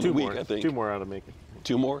 20 pounds in a week, I think. 2 more ought to make it.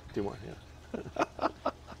 2 more? 2 more, yeah.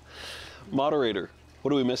 Moderator,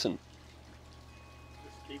 what are we missing?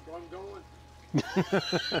 Just keep on going.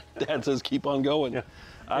 Dad says keep on going. Yeah.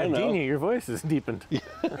 I don't know. Deanie, your voice is deepened.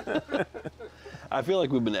 I feel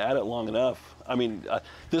like we've been at it long enough. I mean,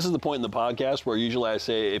 this is the point in the podcast where usually I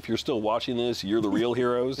say, if you're still watching this, you're the real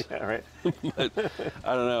heroes. Yeah, right. But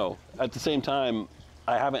I don't know. At the same time,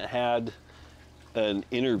 I haven't had an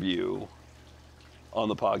interview on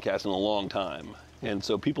the podcast in a long time. And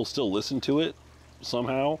so people still listen to it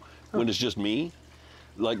somehow when it's just me.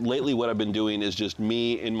 Like lately what I've been doing is just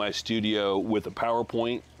me in my studio with a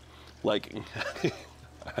PowerPoint. Like,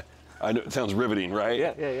 I know it sounds riveting, right?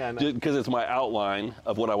 Yeah. Because it's my outline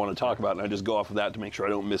of what I want to talk about, and I just go off of that to make sure I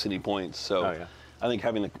don't miss any points. So I think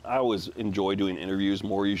I always enjoy doing interviews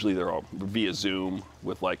more. Usually they're all via Zoom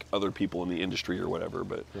with like other people in the industry or whatever.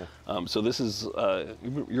 But so this is,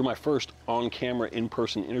 you're my first on-camera,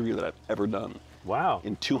 in-person interview that I've ever done. Wow.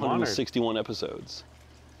 In 261 episodes.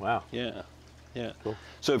 Wow. Yeah. Cool.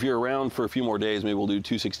 So if you're around for a few more days, maybe we'll do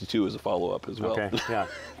 262 as a follow-up as well. Okay,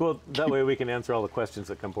 Well, that way we can answer all the questions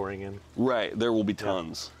that come pouring in. Right. There will be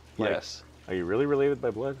tons. Like, Yes. Are you really related by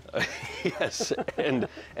blood? Yes. And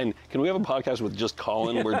can we have a podcast with just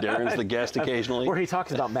Colin where Darren's the guest occasionally? Where he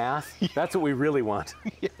talks about math? That's what we really want.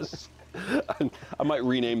 Yes. I might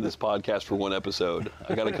rename this podcast for one episode.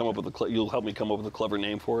 I got to come up with you'll help me come up with a clever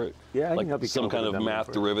name for it? Yeah, I like can help you some come up kind with a of dumb name math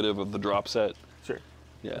for it. derivative of the drop set. Sure.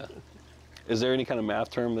 Yeah. Is there any kind of math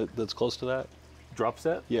term that's close to that? Drop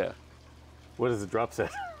set? Yeah. What is a drop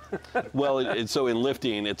set? Well, so in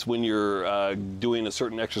lifting, it's when you're doing a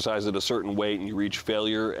certain exercise at a certain weight and you reach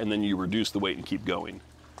failure, and then you reduce the weight and keep going.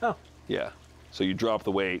 Oh. Yeah. So you drop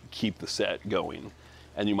the weight, keep the set going,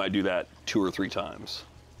 and you might do that 2 or 3 times.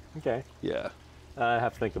 Okay. Yeah. I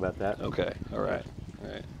have to think about that. Okay. All right.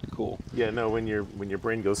 All right. Cool. Yeah, no, when your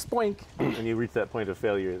brain goes spoink and you reach that point of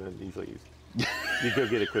failure, then usually you go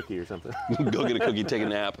get a cookie or something. Go get a cookie, take a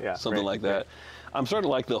nap, Yeah, something right, like that. right. I'm starting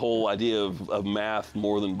to like the whole idea of math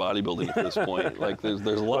more than bodybuilding at this point. Like there's a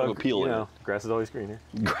lot of appeal in it. Grass is always greener.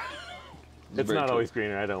 It's very not true. always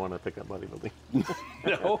greener. I don't want to pick up bodybuilding.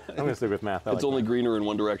 No. I'm going to stick with math. I It's like only math. greener in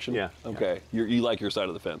one direction? Yeah. Okay. You like your side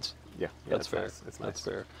of the fence. Yeah, That's it's fair. nice. It's nice. That's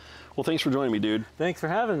fair. Well, thanks for joining me, dude. Thanks for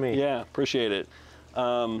having me. Yeah, appreciate it.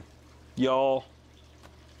 Y'all,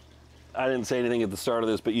 I didn't say anything at the start of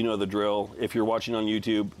this, but you know the drill. If you're watching on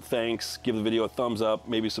YouTube, thanks. Give the video a thumbs up.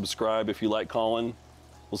 Maybe subscribe if you like Colin.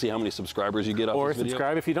 We'll see how many subscribers you get off Or this video.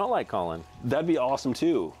 subscribe if you don't like Colin. That'd be awesome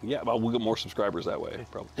too. Yeah, well, we'll get more subscribers that way,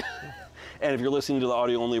 probably. And if you're listening to the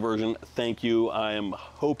audio-only version, thank you. I am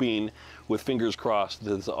hoping, with fingers crossed,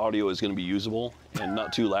 that this audio is going to be usable and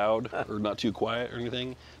not too loud or not too quiet or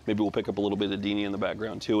anything. Maybe we'll pick up a little bit of Deanie in the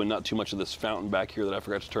background too, and not too much of this fountain back here that I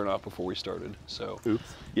forgot to turn off before we started. So, Oops.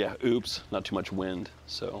 Yeah, oops. Not too much wind.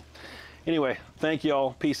 So, anyway, thank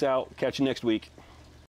y'all. Peace out. Catch you next week.